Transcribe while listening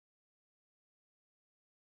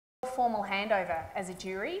formal handover as a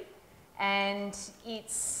jury, and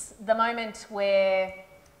it's the moment where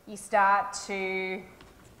you start to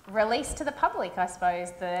release to the public, I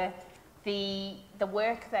suppose, the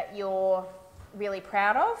work that you're really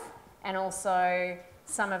proud of, and also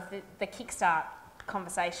some of the kickstart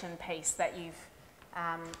conversation piece that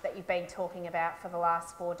you've been talking about for the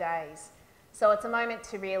last 4 days. So it's a moment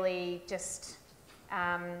to really just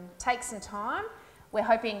take some time. We're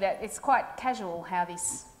hoping that it's quite casual how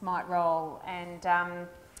this might roll, and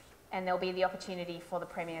there'll be the opportunity for the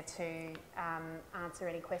Premier to answer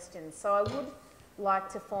any questions. So I would like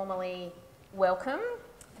to formally welcome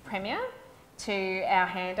the Premier to our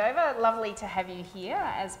handover. Lovely to have you here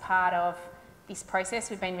as part of this process.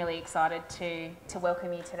 We've been really excited to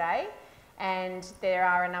welcome you today, and there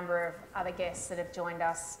are a number of other guests that have joined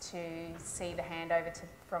us to see the handover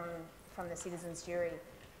from the Citizens Jury.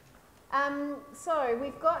 So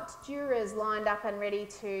we've got jurors lined up and ready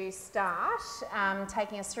to start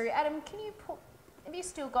taking us through. Adam, have you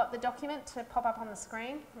still got the document to pop up on the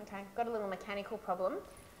screen? Okay, got a little mechanical problem,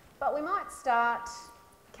 but we might start.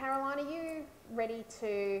 Caroline, are you ready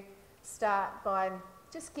to start by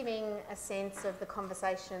just giving a sense of the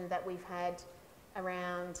conversation that we've had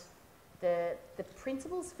around the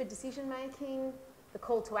principles for decision making, the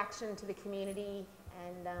call to action to the community,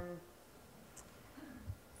 and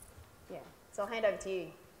yeah, so I'll hand over to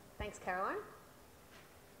you. Thanks, Caroline.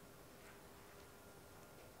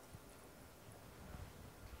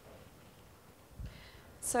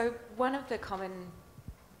 So one of the common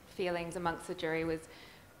feelings amongst the jury was,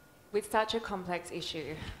 with such a complex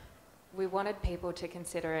issue, we wanted people to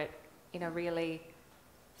consider it in a really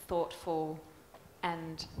thoughtful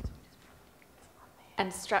and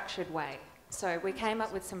structured way. So we came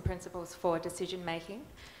up with some principles for decision making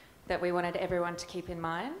that we wanted everyone to keep in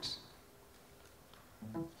mind.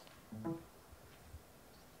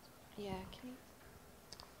 Yeah, can you?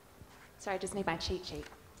 Sorry, I just need my cheat sheet.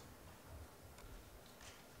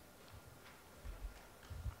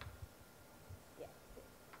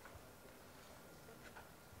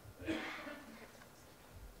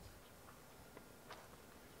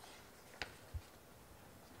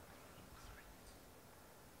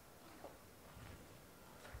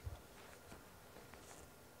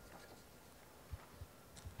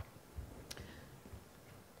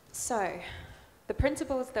 So, the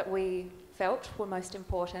principles that we felt were most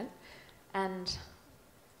important and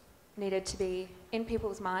needed to be in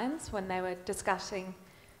people's minds when they were discussing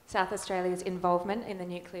South Australia's involvement in the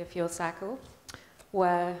nuclear fuel cycle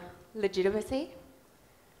were legitimacy.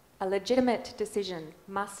 A legitimate decision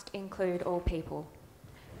must include all people.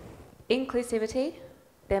 Inclusivity,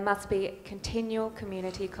 there must be continual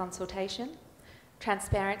community consultation.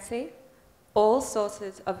 Transparency, all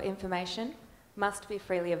sources of information must be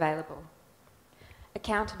freely available.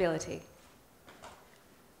 Accountability.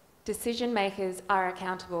 Decision makers are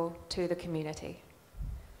accountable to the community.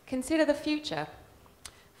 Consider the future.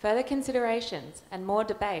 Further considerations and more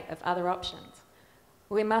debate of other options.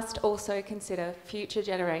 We must also consider future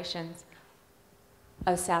generations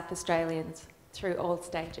of South Australians through all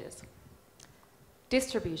stages.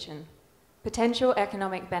 Distribution. Potential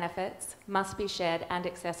economic benefits must be shared and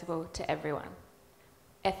accessible to everyone.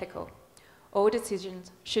 Ethical. All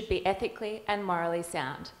decisions should be ethically and morally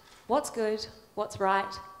sound. What's good, what's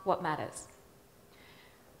right, what matters.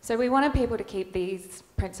 So we wanted people to keep these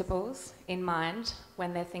principles in mind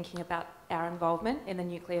when they're thinking about our involvement in the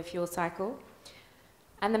nuclear fuel cycle.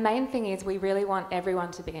 And the main thing is we really want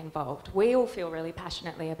everyone to be involved. We all feel really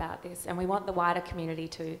passionately about this, and we want the wider community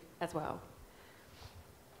to as well.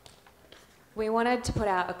 We wanted to put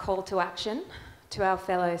out a call to action to our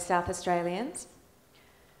fellow South Australians.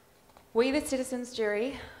 We, the Citizens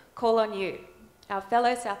Jury, call on you, our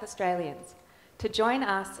fellow South Australians, to join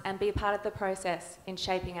us and be part of the process in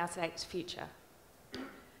shaping our state's future.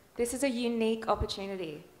 This is a unique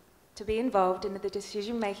opportunity to be involved in the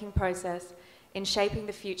decision-making process in shaping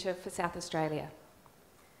the future for South Australia.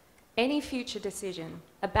 Any future decision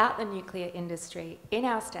about the nuclear industry in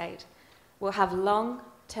our state will have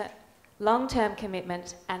long-term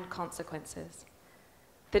commitment and consequences.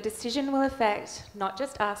 The decision will affect not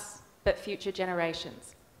just us, but future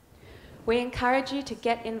generations. We encourage you to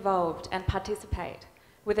get involved and participate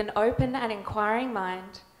with an open and inquiring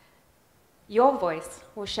mind. Your voice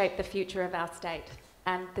will shape the future of our state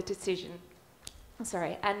and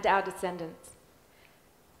and our descendants.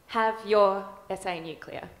 Have your SA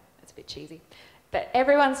nuclear. That's a bit cheesy. But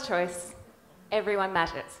everyone's choice, everyone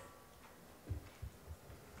matters.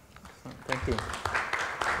 Thank you.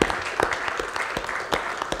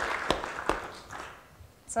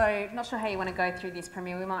 So, not sure how you want to go through this,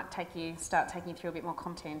 Premier. We might start taking you through a bit more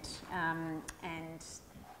content, and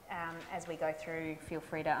as we go through, feel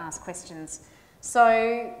free to ask questions.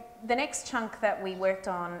 So, the next chunk that we worked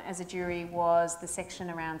on as a jury was the section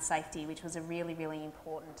around safety, which was a really, really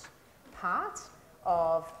important part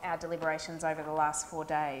of our deliberations over the last 4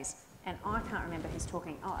 days. And I can't remember who's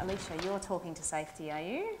talking. Oh, Alicia, you're talking to safety, are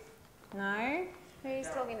you? No? Who's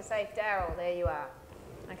talking to safety? Daryl, there you are.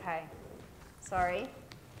 Okay. Sorry.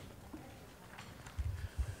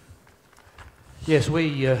 Yes,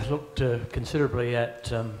 we looked considerably at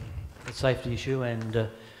the safety issue, and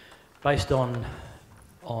based on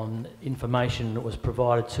information that was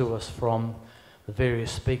provided to us from the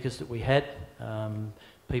various speakers that we had,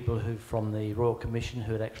 people who from the Royal Commission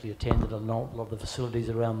who had actually attended a lot of the facilities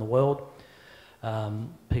around the world,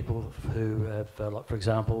 people who have, like for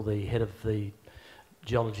example, the head of the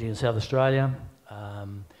geology in South Australia,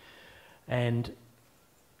 and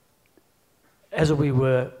as we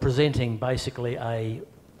were presenting basically a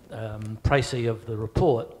précis of the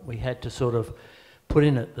report, we had to sort of put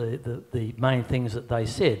in it the main things that they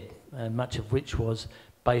said, and much of which was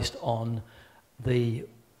based on the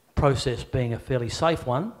process being a fairly safe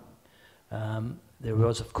one. There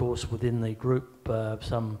was, of course, within the group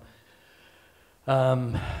some,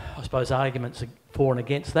 I suppose, arguments for and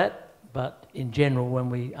against that, but in general, when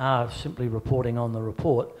we are simply reporting on the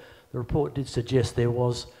report did suggest there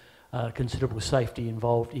was considerable safety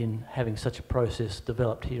involved in having such a process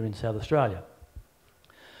developed here in South Australia.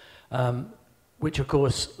 Which of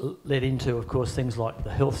course led into, of course, things like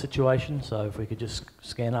the health situation. So if we could just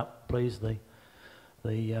scan up, please, the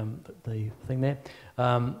thing there.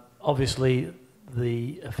 Obviously,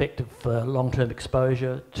 the effect of long-term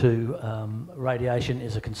exposure to radiation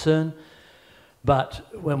is a concern. But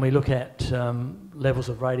when we look at levels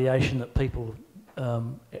of radiation that people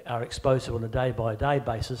are exposed to on a day-by-day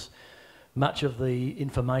basis, much of the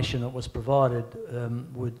information that was provided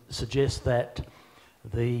would suggest that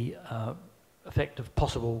the effect of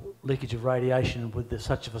possible leakage of radiation with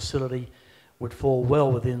such a facility would fall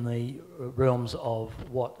well within the realms of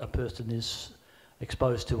what a person is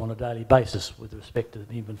exposed to on a daily basis with respect to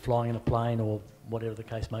even flying in a plane or whatever the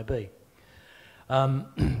case may be.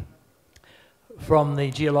 From the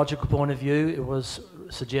geological point of view, it was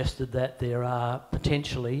suggested that there are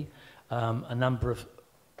potentially a number of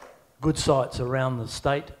good sites around the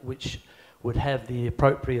state which would have the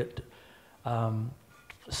appropriate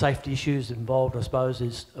safety issues involved, I suppose,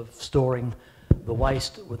 is of storing the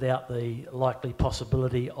waste without the likely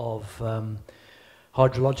possibility of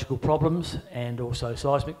hydrological problems and also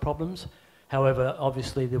seismic problems. However,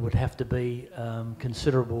 obviously there would have to be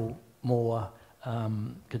considerably more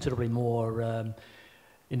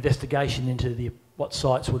investigation into what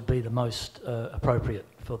sites would be the most appropriate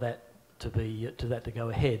for that to go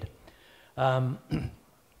ahead.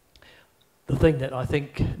 The thing that I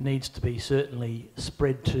think needs to be certainly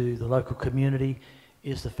spread to the local community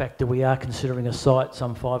is the fact that we are considering a site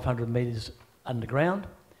some 500 metres underground,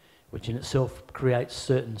 which in itself creates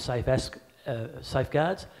certain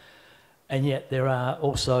safeguards, and yet there are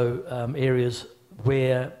also areas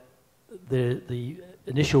where the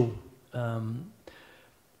initial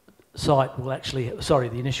site will actually,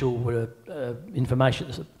 the initial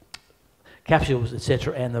information, capsules,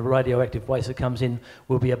 etc., and the radioactive waste that comes in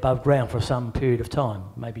will be above ground for some period of time,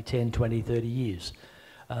 maybe 10, 20, 30 years.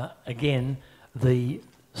 Again, the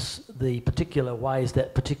particular ways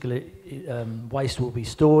that particular waste will be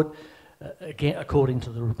stored, again, according to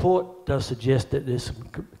the report, does suggest that there's some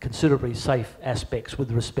considerably safe aspects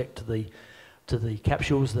with respect to the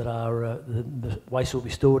capsules that are the waste will be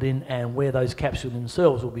stored in, and where those capsules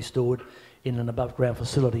themselves will be stored in an above ground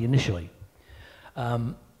facility initially.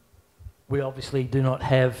 We obviously do not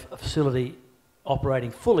have a facility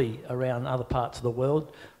operating fully around other parts of the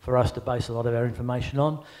world for us to base a lot of our information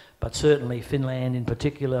on, but certainly Finland in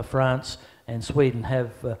particular, France and Sweden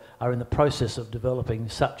are in the process of developing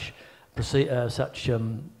such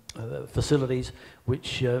facilities,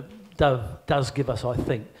 which does give us, I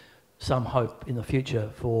think, some hope in the future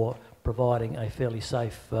for providing a fairly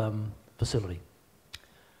safe facility.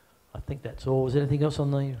 I think that's all. Is there anything else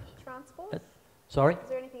on the... Transport? Sorry? Is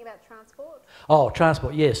there anything about transport? Oh,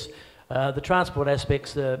 transport, yes. The transport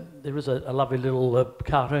aspects, there is a lovely little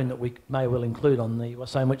cartoon that we may well include on the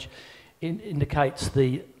website, which indicates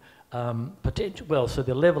the potential, well, so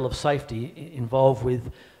the level of safety involved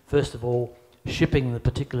with, first of all, shipping the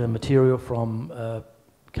particular material from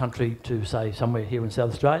country to, say, somewhere here in South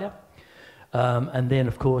Australia. And then,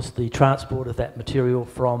 of course, the transport of that material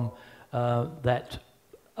from that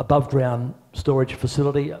above ground storage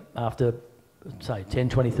facility after, say, 10,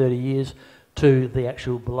 20, 30 years to the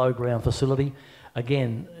actual below ground facility.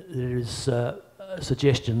 Again, there is a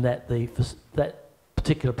suggestion that that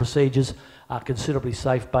particular procedures are considerably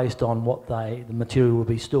safe based on what the material will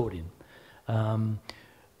be stored in.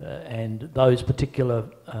 And those particular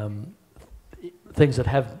things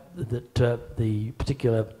the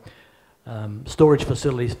particular storage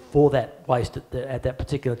facilities for that waste at that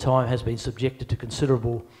particular time has been subjected to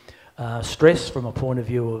considerable stress from a point of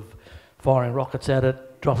view of firing rockets at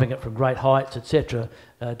it, dropping it from great heights, etc.,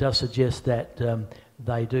 does suggest that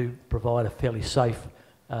they do provide a fairly safe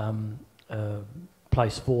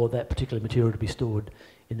place for that particular material to be stored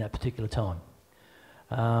in that particular time.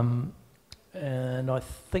 And I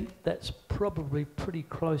think that's probably pretty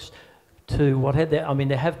close to what had there. I mean,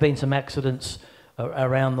 there have been some accidents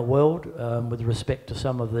around the world with respect to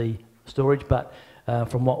some of the storage, but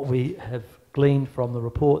from what we have gleaned from the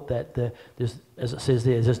report, that there's, as it says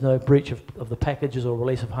there's no breach of the packages or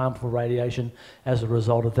release of harmful radiation as a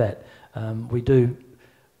result of that. We do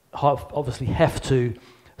obviously have to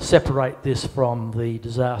separate this from the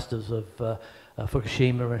disasters of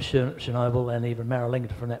Fukushima and Chernobyl and even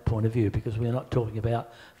Maralinga from that point of view, because we are not talking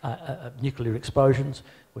about nuclear explosions.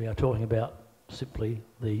 We are talking about simply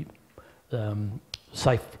the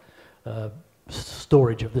safe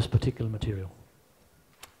storage of this particular material.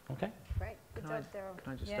 Okay. Great. Good job, Daryl.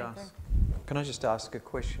 Can I just ask a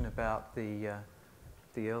question about the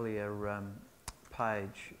earlier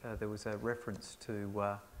page? There was a reference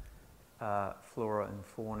to flora and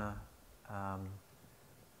fauna.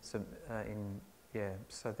 So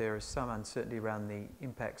there is some uncertainty around the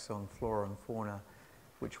impacts on flora and fauna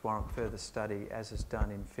which warrant further study, as is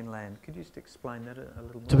done in Finland. Could you just explain that a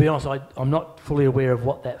little more? To be honest, I'm not fully aware of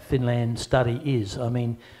what that Finland study is. I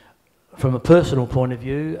mean, from a personal point of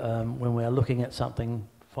view, when we are looking at something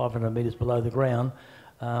 500 metres below the ground,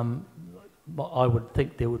 I would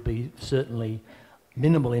think there would be certainly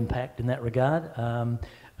minimal impact in that regard.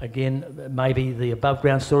 Again, maybe the above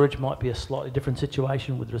ground storage might be a slightly different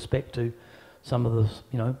situation with respect to some of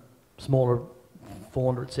the, smaller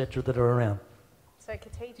fauna, etc., that are around. So,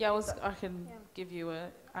 Khatij, I can give you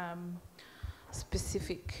a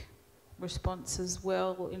specific response as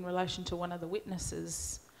well in relation to one of the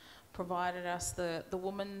witnesses provided us, the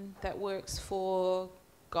woman that works for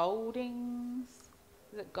Goldings.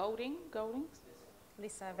 Is it Goldings?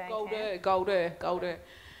 Lisa Van Golder.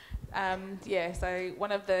 So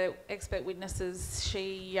one of the expert witnesses,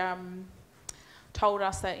 she told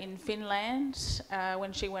us that in Finland,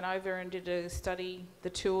 when she went over and did a study, the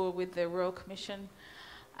tour with the Royal Commission,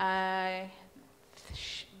 in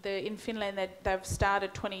Finland they've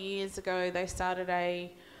started 20 years ago, they started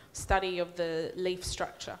a study of the leaf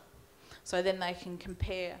structure. So then they can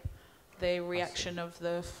compare the reaction of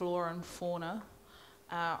the flora and fauna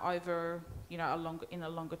over, in a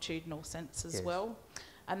longitudinal sense as well.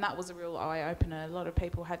 And that was a real eye-opener. A lot of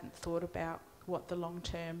people hadn't thought about what the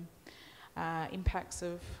long-term impacts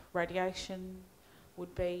of radiation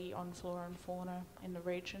would be on flora and fauna in the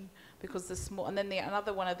region, because and then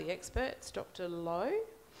another one of the experts, Dr. Lowe,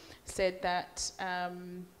 said that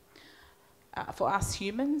for us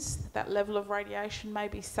humans, that level of radiation may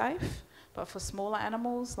be safe, but for smaller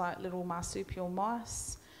animals like little marsupial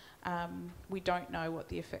mice, we don't know what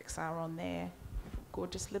the effects are on their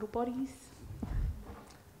gorgeous little bodies.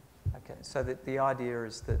 Okay, so the idea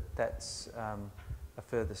is that that's a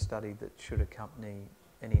further study that should accompany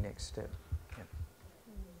any next step. Yep.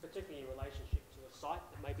 Particularly in relationship to a site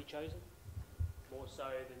that may be chosen, more so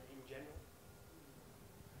than in general.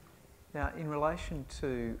 Now, in relation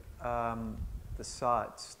to the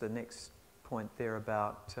sites, the next point there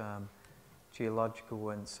about geological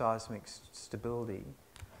and seismic stability,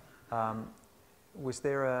 was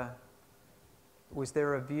there a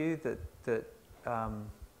view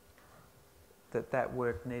that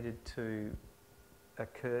work needed to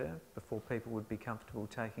occur before people would be comfortable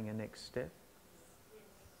taking a next step?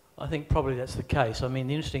 I think probably that's the case. I mean,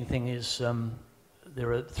 the interesting thing is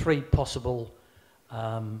there are three possible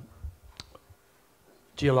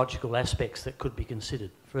geological aspects that could be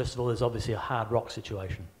considered. First of all, there's obviously a hard rock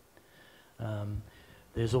situation.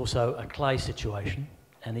 There's also a clay situation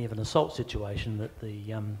and even a salt situation that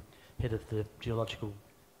the head of the geological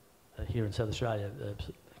here in South Australia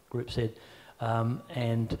group said.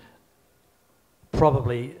 And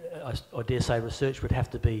probably, I dare say, research would have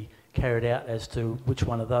to be carried out as to which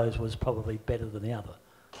one of those was probably better than the other.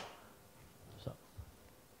 So.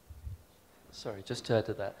 Sorry, just to add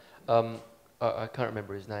to that, I can't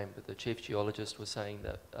remember his name, but the chief geologist was saying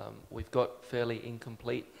that we've got fairly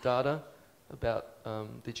incomplete data about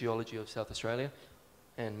the geology of South Australia,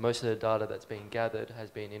 and most of the data that's been gathered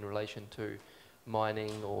has been in relation to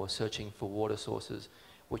mining or searching for water sources,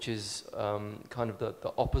 which is kind of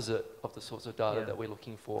the opposite of the sorts of data that we're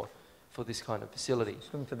looking for this kind of facility. It's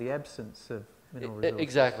looking for the absence of mineral resources.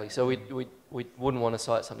 Exactly. So we wouldn't want to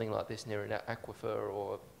site something like this near an aquifer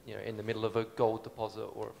or in the middle of a gold deposit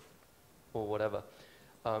or whatever.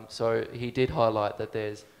 So he did highlight that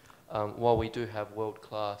there's, while we do have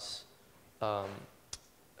world-class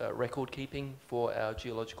record keeping for our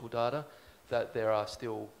geological data, that there are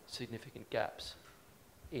still significant gaps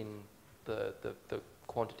in the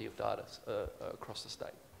quantity of data across the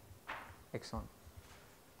state. Excellent.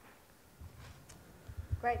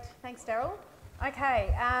 Great, thanks, Daryl.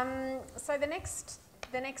 Okay, so the next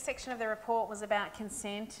section of the report was about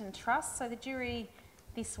consent and trust. So the jury,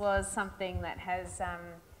 this was something that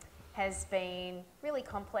has been really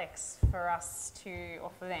complex for us to,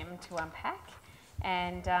 or for them to unpack,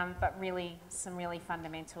 and but really some really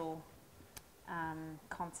fundamental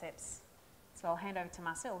concepts. So I'll hand over to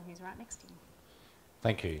Marcel, who's right next to you.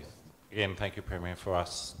 Thank you. Again, thank you, Premier, for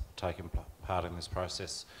us taking part in this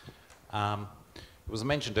process. It was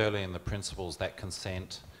mentioned earlier in the principles that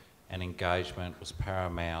consent and engagement was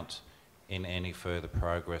paramount in any further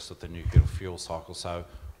progress of the nuclear fuel cycle. So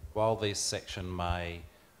while this section may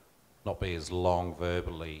not be as long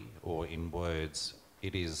verbally or in words,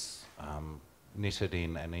 it is knitted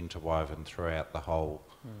in and interwoven throughout the whole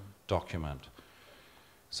document.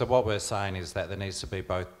 So what we're saying is that there needs to be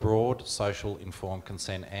both broad social informed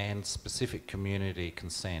consent and specific community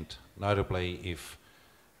consent, notably if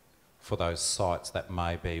for those sites that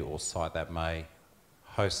may be or site that may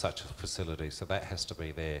host such a facility. So that has to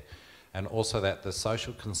be there. And also that the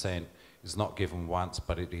social consent is not given once,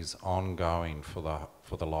 but it is ongoing for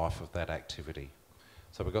the life of that activity.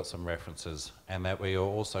 So we've got some references, and that we are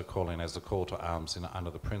also calling as a call to arms under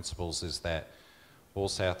the principles is that all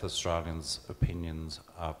South Australians' opinions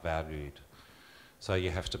are valued. So you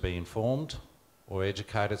have to be informed or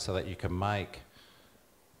educated so that you can make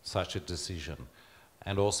such a decision.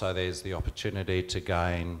 And also there's the opportunity to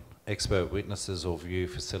gain expert witnesses or view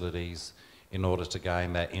facilities in order to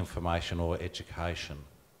gain that information or education.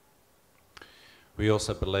 We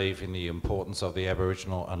also believe in the importance of the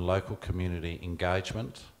Aboriginal and local community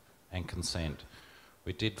engagement and consent.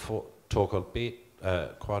 We did talk a bit,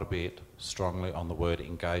 quite a bit, strongly on the word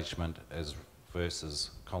engagement as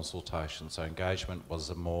versus consultation. So engagement was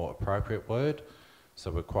a more appropriate word, so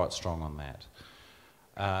we're quite strong on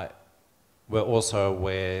that. We're also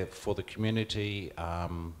aware for the community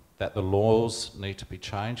that the laws need to be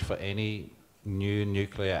changed for any new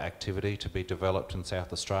nuclear activity to be developed in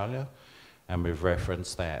South Australia, and we've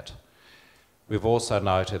referenced that. We've also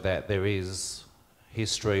noted that there is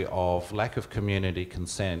history of lack of community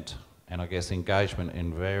consent, and I guess engagement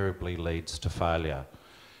invariably leads to failure.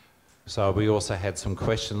 So we also had some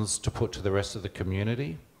questions to put to the rest of the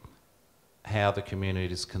community, how the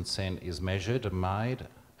community's consent is measured and made,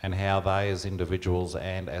 and how they as individuals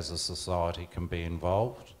and as a society can be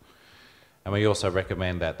involved. And we also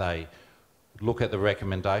recommend that they look at the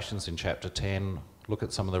recommendations in Chapter 10, look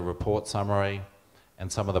at some of the report summary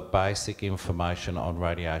and some of the basic information on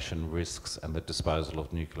radiation risks and the disposal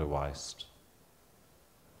of nuclear waste.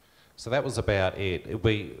 So that was about it.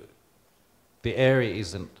 The area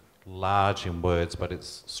isn't large in words, but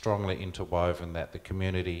it's strongly interwoven that the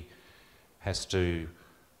community has to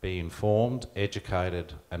be informed,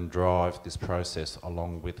 educated and drive this process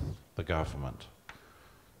along with the government.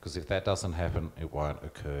 Because if that doesn't happen, it won't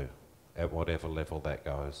occur at whatever level that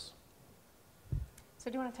goes. So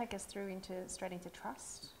do you want to take us through straight into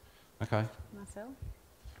trust? Okay. Marcel,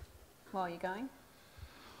 while you're going.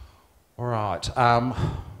 All right.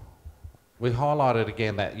 We highlighted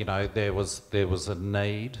again that there was a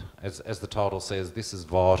need, as the title says, this is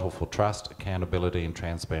vital for trust, accountability and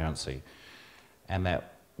transparency, and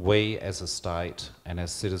that we as a state and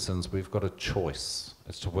as citizens, we've got a choice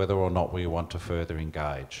as to whether or not we want to further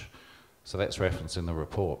engage. So that's referenced in the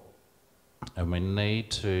report. And we need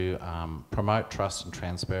to promote trust and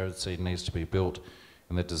transparency. It needs to be built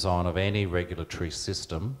in the design of any regulatory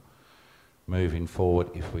system moving forward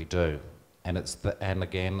if we do. And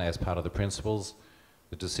again, as part of the principles,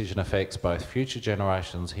 the decision affects both future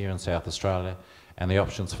generations here in South Australia and the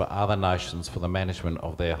options for other nations for the management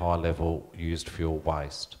of their high-level used fuel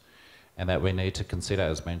waste. And that we need to consider,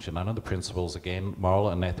 as mentioned under the principles, again, moral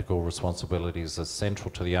and ethical responsibilities are central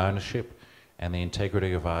to the ownership and the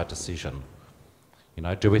integrity of our decision.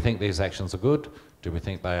 Do we think these actions are good? Do we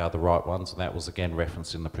think they are the right ones? And that was again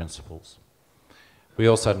referenced in the principles. We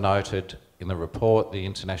also noted in the report the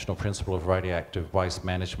international principle of radioactive waste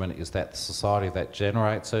management is that the society that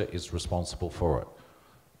generates it is responsible for it.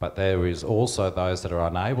 but there is also those that are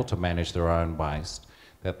unable to manage their own waste,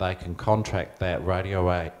 that they can contract that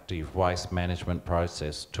radioactive waste management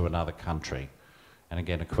process to another country. And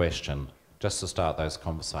again, a question, just to start those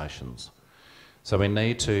conversations. So we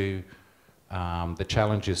need to, the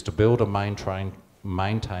challenge is to build and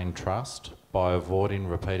maintain trust by avoiding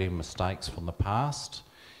repeating mistakes from the past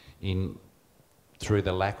through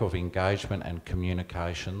the lack of engagement and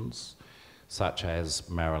communications, such as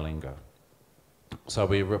Maralinga. So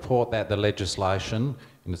we report that the legislation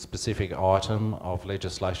in a specific item of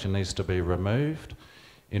legislation needs to be removed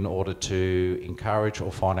in order to encourage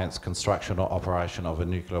or finance construction or operation of a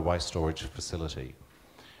nuclear waste storage facility,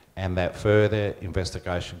 and that further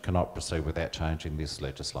investigation cannot proceed without changing this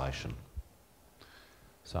legislation.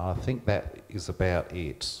 So I think that is about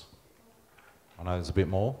it. I know there's a bit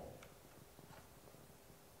more.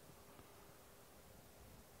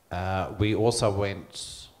 We also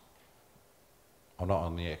went, I'm not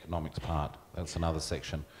on the economics part, that's another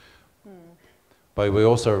section. But we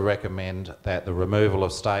also recommend that the removal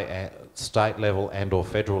of state level and or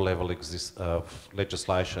federal level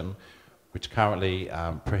legislation which currently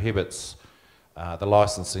prohibits the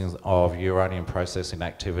licensing of uranium processing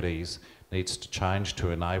activities needs to change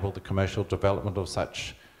to enable the commercial development of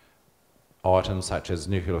such items such as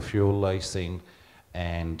nuclear fuel leasing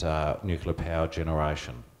and nuclear power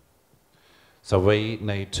generation. So we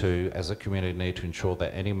need to, as a community, need to ensure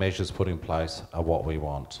that any measures put in place are what we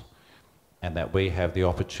want, and that we have the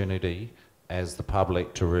opportunity as the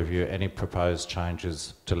public to review any proposed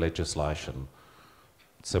changes to legislation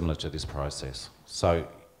similar to this process. So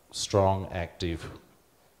strong, active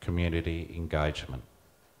community engagement.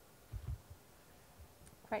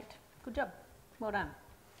 Great, good job, well done.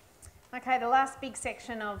 Okay, the last big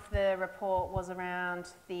section of the report was around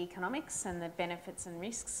the economics and the benefits and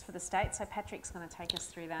risks for the state. So Patrick's going to take us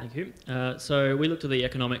through that. Thank you. So we looked at the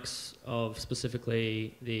economics of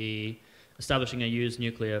specifically the establishing a used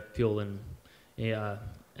nuclear fuel and an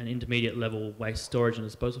intermediate level waste storage and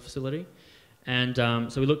disposal facility. And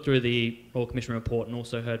so we looked through the Royal Commission report and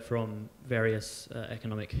also heard from various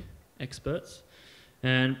economic experts.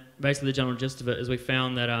 And basically the general gist of it is we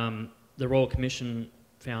found that the Royal Commission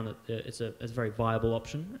found that it's a very viable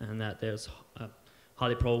option and that there's a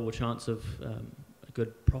highly probable chance of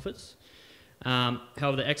good profits.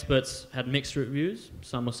 However, the experts had mixed reviews.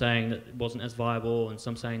 Some were saying that it wasn't as viable and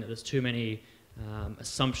some saying that there's too many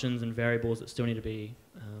assumptions and variables that still need to be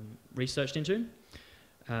researched into.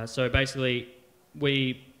 So basically,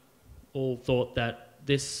 we all thought that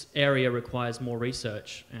this area requires more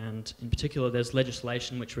research, and in particular there's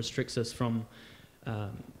legislation which restricts us from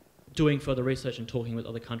doing further research and talking with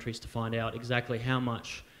other countries to find out exactly how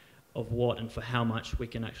much of what and for how much we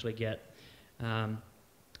can actually get.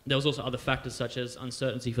 There was also other factors such as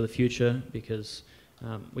uncertainty for the future, because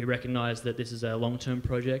we recognise that this is a long-term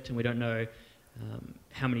project and we don't know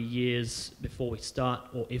how many years before we start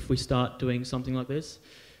or if we start doing something like this,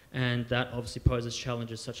 and that obviously poses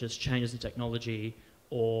challenges such as changes in technology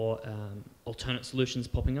or alternate solutions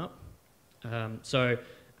popping up. So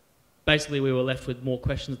basically we were left with more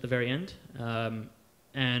questions at the very end,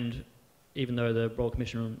 and even though the Royal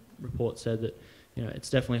Commission report said that it's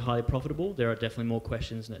definitely highly profitable, there are definitely more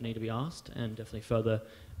questions that need to be asked and definitely further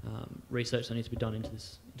research that needs to be done into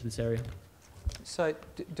this area. So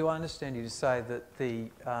do I understand you to say that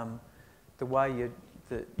the way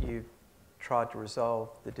that you've tried to resolve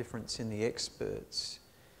the difference in the experts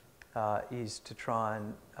is to try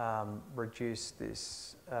and reduce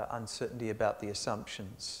this uncertainty about the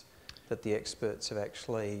assumptions that the experts have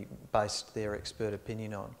actually based their expert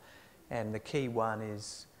opinion on? And the key one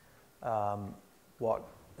is what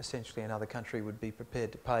essentially another country would be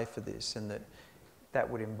prepared to pay for this, and that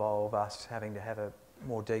would involve us having to have a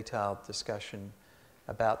more detailed discussion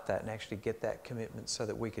about that and actually get that commitment so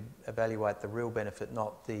that we could evaluate the real benefit,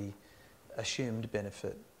 not the assumed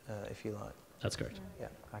benefit, if you like. That's correct. Yeah,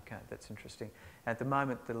 okay, that's interesting. At the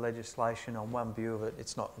moment, the legislation, on one view of it,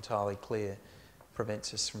 it's not entirely clear,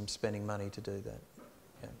 prevents us from spending money to do that.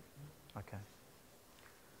 Yeah, okay.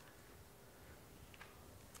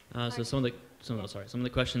 So some of the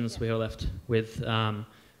questions we were left with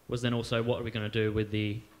was then also what are we going to do with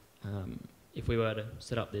the if we were to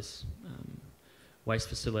set up this waste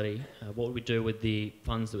facility, what would we do with the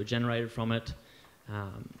funds that were generated from it?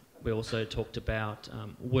 We also talked about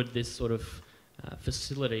would this sort of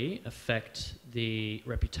facility affect the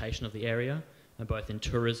reputation of the area, both in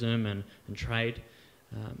tourism and trade.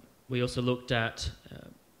 We also looked at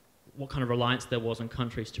what kind of reliance there was on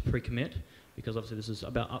countries to pre-commit, because obviously this is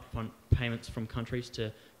about upfront payments from countries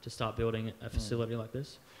to start building a facility like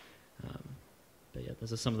this. But yeah,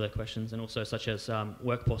 those are some of the questions, and also such as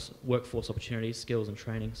workforce opportunities, skills and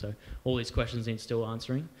training. So all these questions need still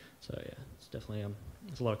answering. So yeah, it's definitely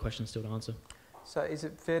there's a lot of questions still to answer. So is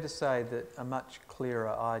it fair to say that a much clearer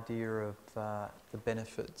idea of the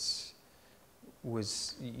benefits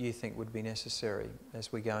you think would be necessary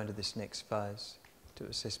as we go into this next phase to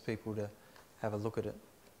assess people to have a look at it?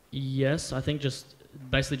 Yes, I think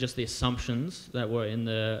basically just the assumptions that were in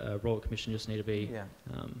the Royal Commission just need to be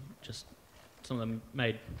just some of them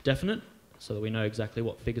made definite, so that we know exactly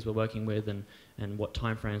what figures we're working with and what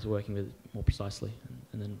timeframes we're working with more precisely,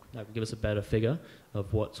 and then that will give us a better figure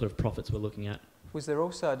of what sort of profits we're looking at. Was there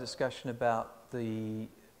also a discussion about the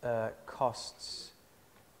costs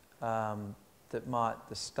that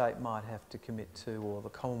the state might have to commit to, or the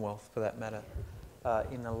Commonwealth for that matter,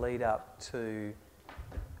 in the lead up to?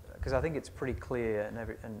 Because I think it's pretty clear,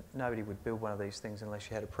 and nobody would build one of these things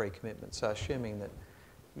unless you had a pre-commitment. So assuming that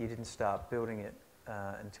you didn't start building it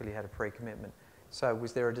until you had a pre-commitment. So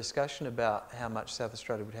was there a discussion about how much South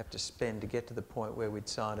Australia would have to spend to get to the point where we'd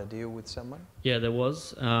sign a deal with someone? Yeah, there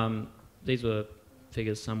was. These were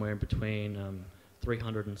figures somewhere in between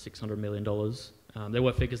 $300 and $600 million. There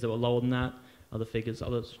were figures that were lower than that. Other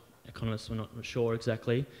economists were not sure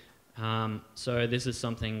exactly. So this is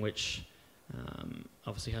something which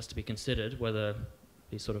obviously has to be considered, whether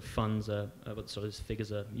these sort of funds what sort of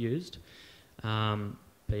figures are used.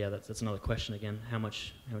 But yeah, that's another question again. How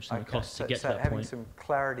much it's going to cost to get to that point? So having some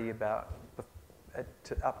clarity about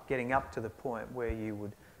getting up to the point where you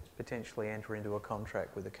would potentially enter into a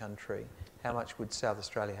contract with a country, how much would South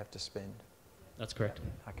Australia have to spend? That's correct.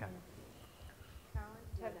 Okay.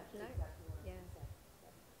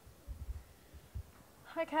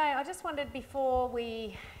 Okay, I just wondered before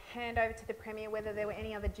we hand over to the Premier whether there were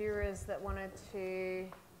any other jurors that wanted to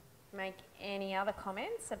make any other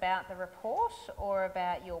comments about the report or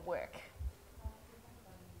about your work.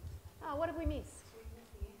 Oh, what have we missed?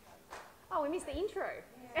 Oh, we missed the intro.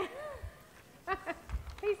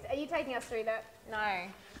 Are you taking us through that? No.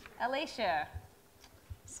 Alicia.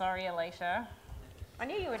 Sorry, Alicia. I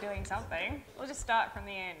knew you were doing something. We'll just start from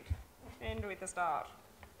the end. End with the start.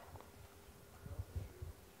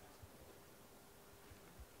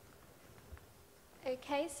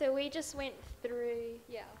 Okay, so we just went through,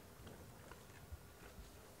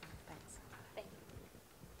 Thanks. Thank you.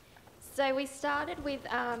 So we started with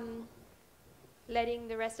letting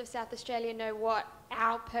the rest of South Australia know what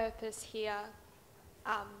our purpose here,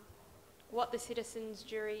 what the citizens'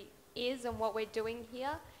 jury is and what we're doing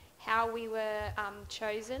here, how we were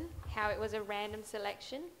chosen, how it was a random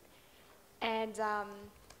selection, and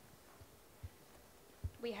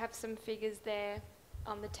we have some figures there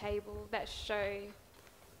on the table that show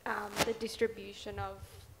the distribution of,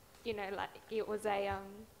 like it was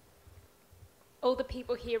all the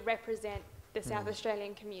people here represent the South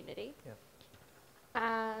Australian community.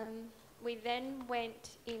 Yep. We then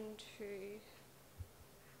went into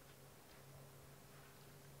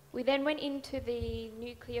the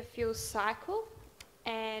nuclear fuel cycle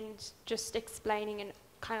and just explaining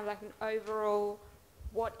kind of like an overall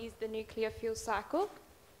what is the nuclear fuel cycle.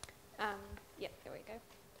 There we go.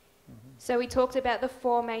 So we talked about the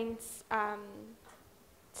four main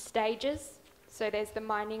stages. So there's the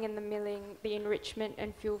mining and the milling, the enrichment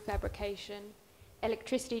and fuel fabrication,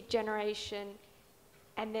 electricity generation,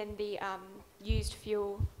 and then the used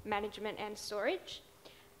fuel management and storage.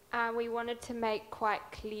 We wanted to make quite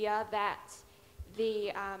clear that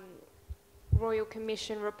the Royal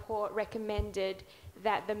Commission report recommended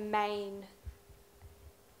that the main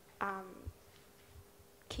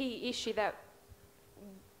key issue that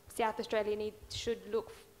South Australia should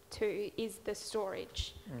look to is the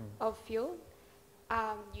storage of fuel,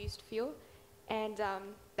 used fuel, and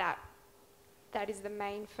that is the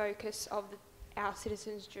main focus of our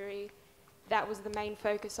citizens' jury. That was the main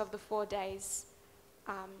focus of the 4 days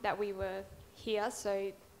that we were here.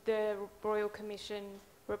 So the Royal Commission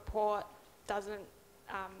report doesn't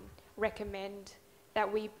recommend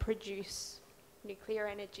that we produce nuclear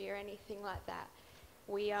energy or anything like that.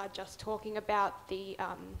 We are just talking about the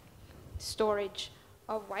storage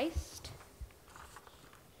of waste.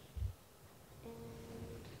 And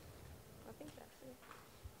I think that's it.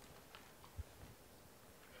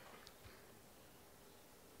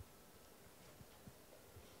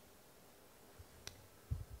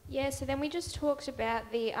 Yeah, so then we just talked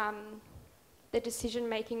about the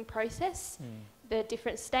decision-making process, the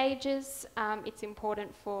different stages. It's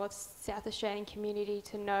important for South Australian community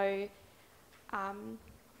to know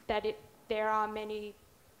that there are many.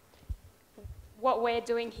 What we're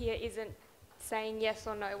doing here isn't saying yes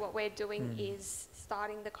or no. What we're doing is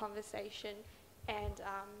starting the conversation and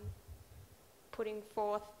putting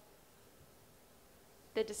forth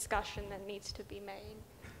the discussion that needs to be made.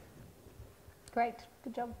 Great,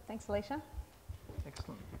 good job. Thanks, Alicia.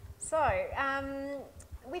 Excellent. So,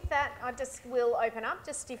 with that, I just will open up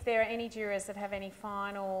just if there are any jurors that have any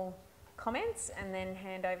final comments, and then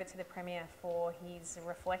hand over to the Premier for his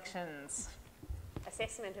reflections,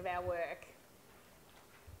 assessment of our work.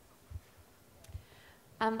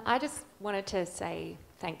 I just wanted to say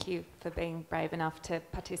thank you for being brave enough to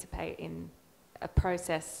participate in a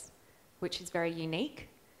process which is very unique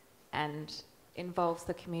and involves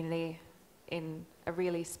the community in a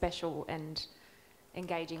really special and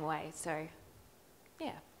engaging way. So,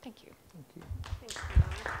 yeah, thank you. Thank you. Thanks,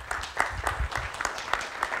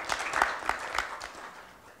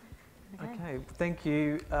 Caroline. Okay, thank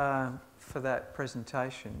you for that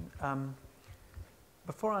presentation.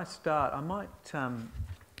 Before I start, I might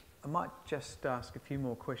just ask a few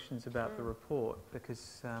more questions about the report,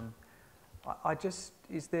 because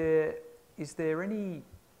is there any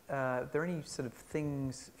sort of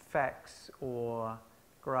things, facts or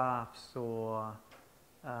graphs or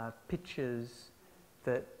pictures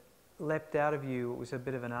that leapt out of you? It was a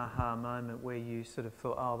bit of an aha moment where you sort of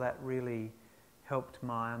thought, oh, that really helped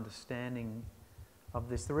my understanding of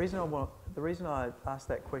this. The reason I asked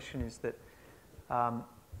that question is that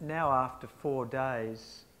now, after 4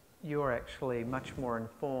 days, you're actually much more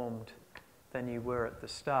informed than you were at the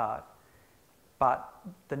start. But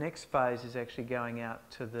the next phase is actually going out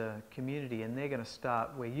to the community, and they're going to start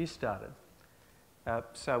where you started.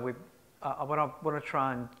 So what I want to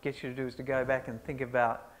try and get you to do is to go back and think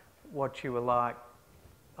about what you were like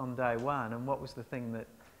on day one, and what was the thing that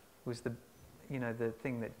was the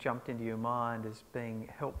thing that jumped into your mind as being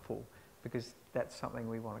helpful, because that's something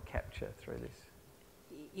we want to capture through this.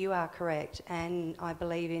 You are correct, and I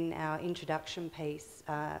believe in our introduction piece,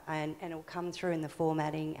 and it will come through in the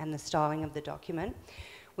formatting and the styling of the document.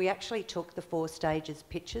 We actually took the 4 stages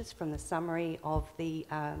pictures from the summary of the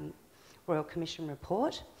Royal Commission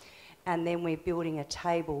report, and then we're building a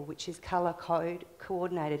table which is colour code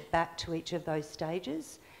coordinated back to each of those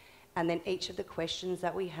stages, and then each of the questions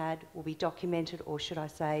that we had will be documented, or should I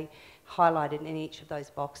say highlighted in each of those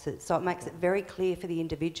boxes. So it makes it very clear for the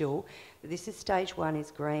individual that this is stage 1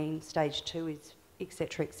 is green, stage 2 is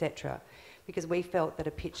etc., because we felt that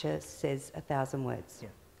a picture says 1,000 words. Yeah.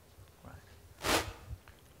 Right.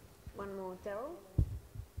 One more, Daryl.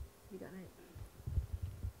 You don't know.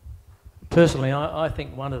 Personally, I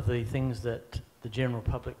think one of the things that the general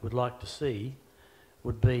public would like to see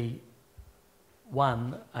would be,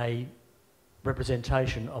 one, a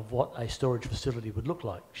representation of what a storage facility would look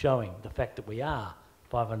like, showing the fact that we are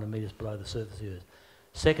 500 metres below the surface of the Earth.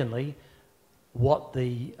 Secondly, what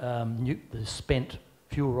the spent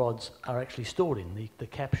fuel rods are actually stored in, the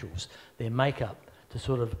capsules, their makeup, to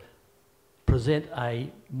sort of present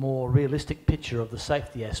a more realistic picture of the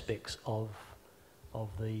safety aspects of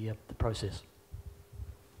the process.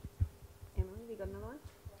 Emily, have you got another one?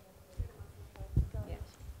 Yeah.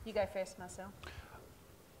 You go first, Marcel.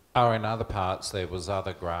 In other parts, there was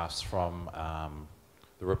other graphs from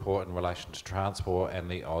the report in relation to transport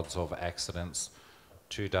and the odds of accidents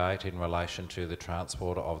to date in relation to the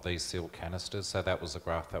transport of these sealed canisters. So that was a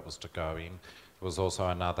graph that was to go in. There was also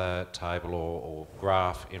another table or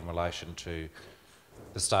graph in relation to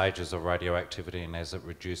the stages of radioactivity and as it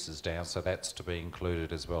reduces down. So that's to be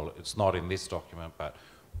included as well. It's not in this document, but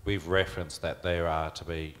we've referenced that there are to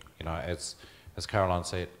be, as Caroline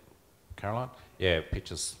said, Caroline? Yeah,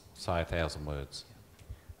 pictures say 1,000 words.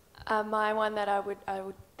 My one that I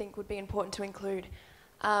would think would be important to include.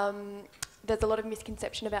 There's a lot of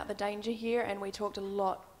misconception about the danger here, and we talked a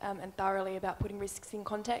lot and thoroughly about putting risks in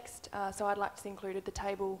context. So I'd like to see included the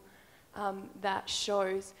table that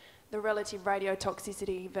shows the relative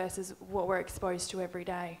radiotoxicity versus what we're exposed to every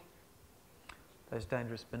day. Those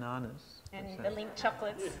dangerous bananas. And the Lindt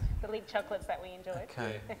chocolates, that we enjoyed.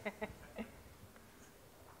 Okay.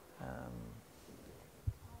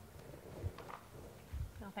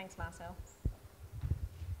 Oh, thanks, Marcel.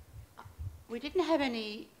 We didn't have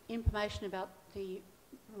any information about the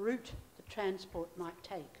route the transport might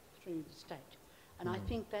take through the state. And I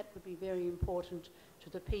think that would be very important to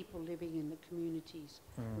the people living in the communities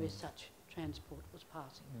where such transport was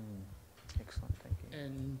passing. Excellent, thank you.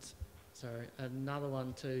 And sorry, another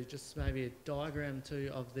one too, just maybe a diagram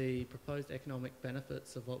too of the proposed economic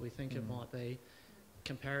benefits of what we think it might be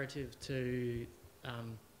comparative to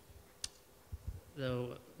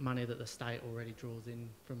the money that the state already draws in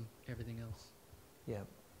from everything else. Yeah.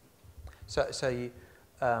 So you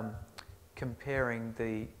comparing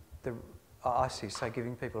the I see. So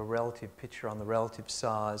giving people a relative picture on the relative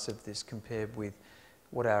size of this compared with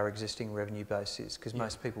what our existing revenue base is, because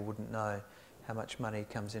most people wouldn't know how much money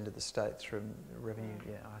comes into the state through revenue.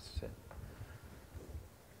 Yeah, I said.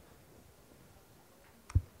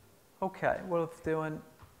 Okay, well, if there were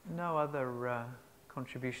no other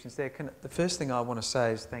contributions there, the first thing I want to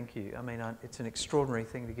say is thank you. I mean, it's an extraordinary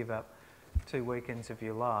thing to give up 2 weekends of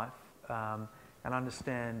your life, and I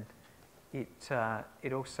understand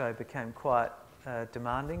it also became quite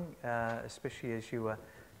demanding, especially as you were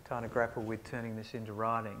trying to grapple with turning this into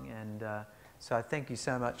writing. And so thank you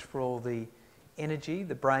so much for all the energy,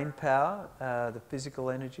 the brain power, the physical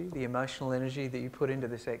energy, the emotional energy that you put into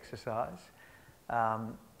this exercise. I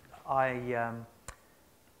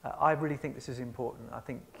really think this is important. I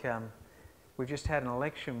think we've just had an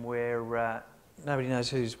election where nobody knows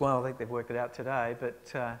who's won. I think they've worked it out today,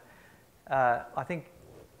 but I think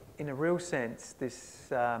in a real sense,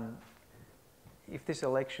 this if this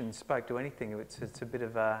election spoke to anything, it's a bit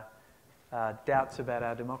of doubts about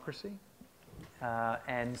our democracy.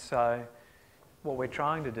 And so what we're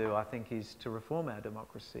trying to do, I think, is to reform our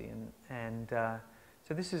democracy. And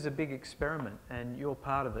so this is a big experiment, and you're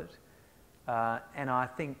part of it. And I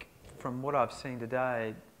think from what I've seen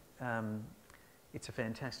today, it's a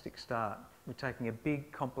fantastic start. We're taking a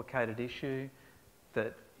big, complicated issue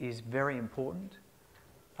that is very important.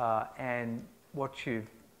 And what you've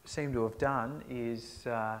seemed to have done is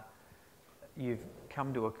you've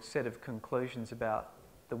come to a set of conclusions about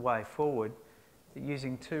the way forward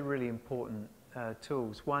using 2 really important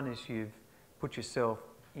tools. One is you've put yourself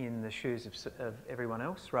in the shoes of everyone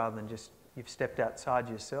else rather than just you've stepped outside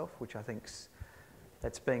yourself, which I think's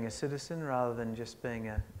that's being a citizen rather than just being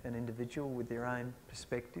an individual with your own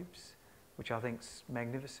perspectives, which I think's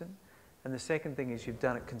magnificent. And the second thing is you've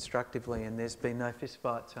done it constructively, and there's been no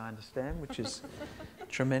fistfights, I understand, which is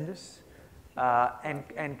tremendous,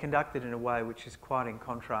 and conducted in a way which is quite in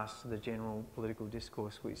contrast to the general political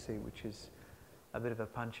discourse we see, which is a bit of a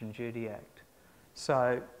punch and Judy act.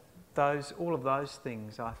 So all of those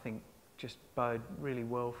things, I think, just bode really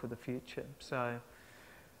well for the future. So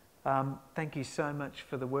thank you so much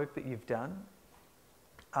for the work that you've done.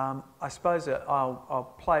 I suppose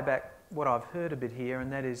I'll play back what I've heard a bit here,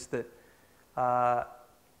 and that is that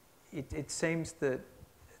it seems that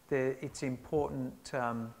it's important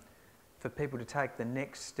for people to take the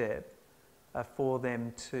next step for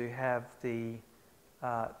them to have the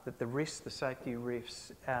risks, the safety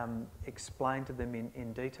risks, explained to them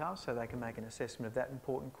in detail so they can make an assessment of that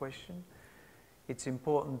important question. It's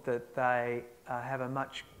important that they have a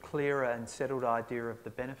much clearer and settled idea of the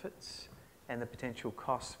benefits and the potential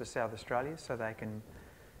costs for South Australia so they can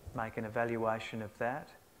make an evaluation of that.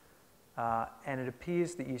 And it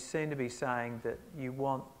appears that you seem to be saying that you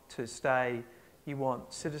want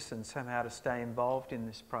citizens somehow to stay involved in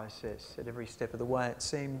this process at every step of the way. It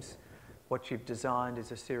seems what you've designed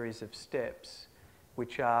is a series of steps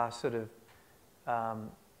which are sort of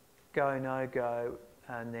go, no go,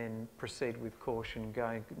 and then proceed with caution,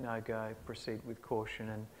 go, no go, proceed with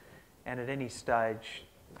caution, and at any stage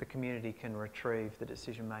the community can retrieve the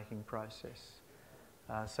decision-making process.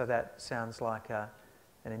 So that sounds like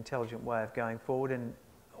an intelligent way of going forward. And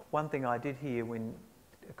one thing I did hear when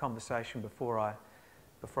a conversation before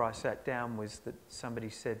I sat down was that somebody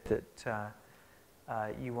said that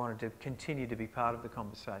you wanted to continue to be part of the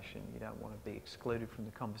conversation. You don't want to be excluded from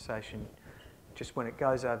the conversation. Just when it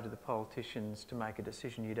goes over to the politicians to make a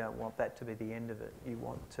decision, you don't want that to be the end of it. You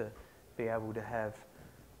want to be able to have,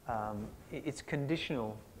 it's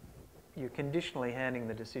conditional. You're conditionally handing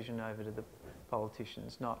the decision over to the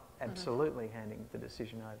politicians, not absolutely handing the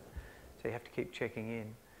decision over. So you have to keep checking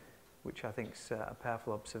in, which I think is a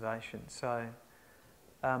powerful observation. So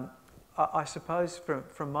I suppose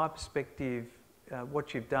from my perspective,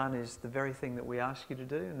 what you've done is the very thing that we ask you to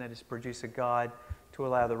do, and that is produce a guide to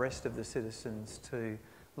allow the rest of the citizens to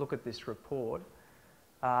look at this report.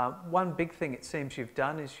 One big thing it seems you've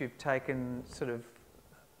done is you've taken sort of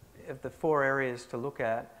the 4 areas to look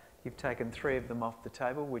at, you've taken 3 of them off the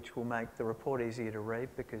table, which will make the report easier to read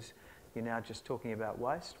because you're now just talking about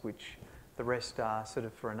waste, which the rest are sort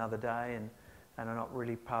of for another day and are not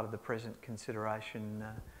really part of the present consideration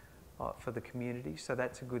for the community. So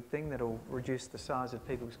that's a good thing. That'll reduce the size of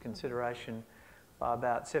people's consideration by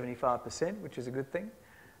about 75%, which is a good thing.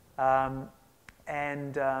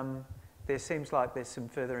 There seems like there's some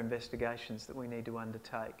further investigations that we need to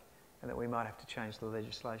undertake and that we might have to change the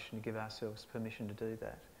legislation to give ourselves permission to do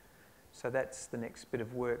that. So that's the next bit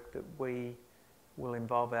of work that we will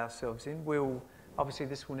involve ourselves in. Obviously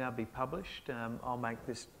this will now be published.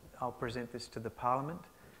 I'll present this to the Parliament,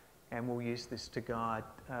 and we'll use this to guide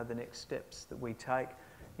the next steps that we take,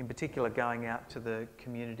 in particular going out to the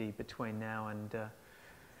community between now and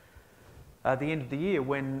the end of the year,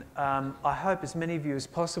 when I hope as many of you as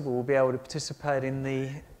possible will be able to participate in the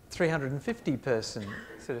 350-person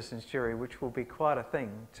citizens jury, which will be quite a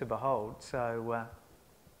thing to behold. So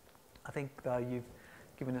I think you've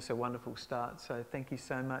given us a wonderful start. So thank you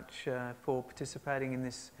so much for participating in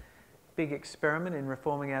this big experiment in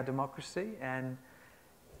reforming our democracy. And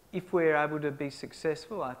if we're able to be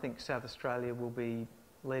successful, I think South Australia will be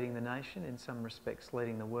leading the nation, in some respects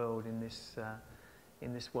leading the world in this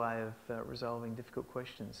way of resolving difficult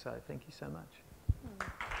questions. So thank you so much.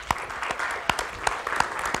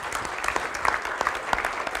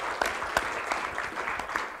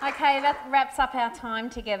 Okay, that wraps up our time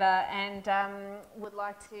together, and would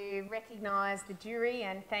like to recognise the jury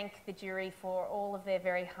and thank the jury for all of their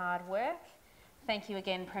very hard work. Thank you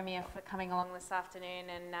again, Premier, for coming along this afternoon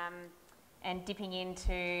and dipping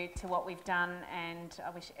into what we've done, and I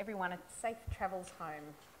wish everyone a safe travels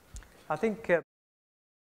home. I think,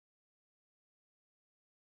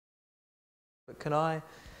 can I,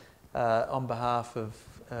 on behalf of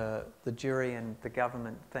the jury and the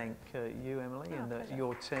government, thank you, Emily, and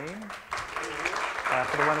your team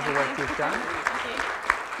for the wonderful work you've done.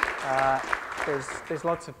 There's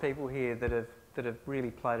lots of people here that have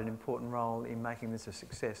really played an important role in making this a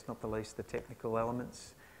success, not the least the technical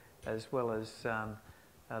elements, as well as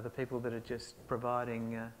the people that are just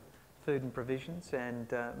providing food and provisions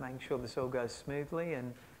and making sure this all goes smoothly.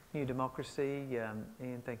 And New Democracy,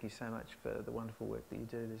 Ian, thank you so much for the wonderful work that you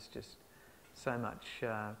do. There's just so much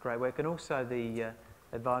great work. And also the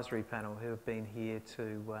advisory panel who have been here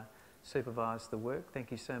to supervise the work.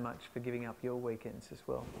 Thank you so much for giving up your weekends as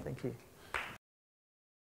well. Thank you.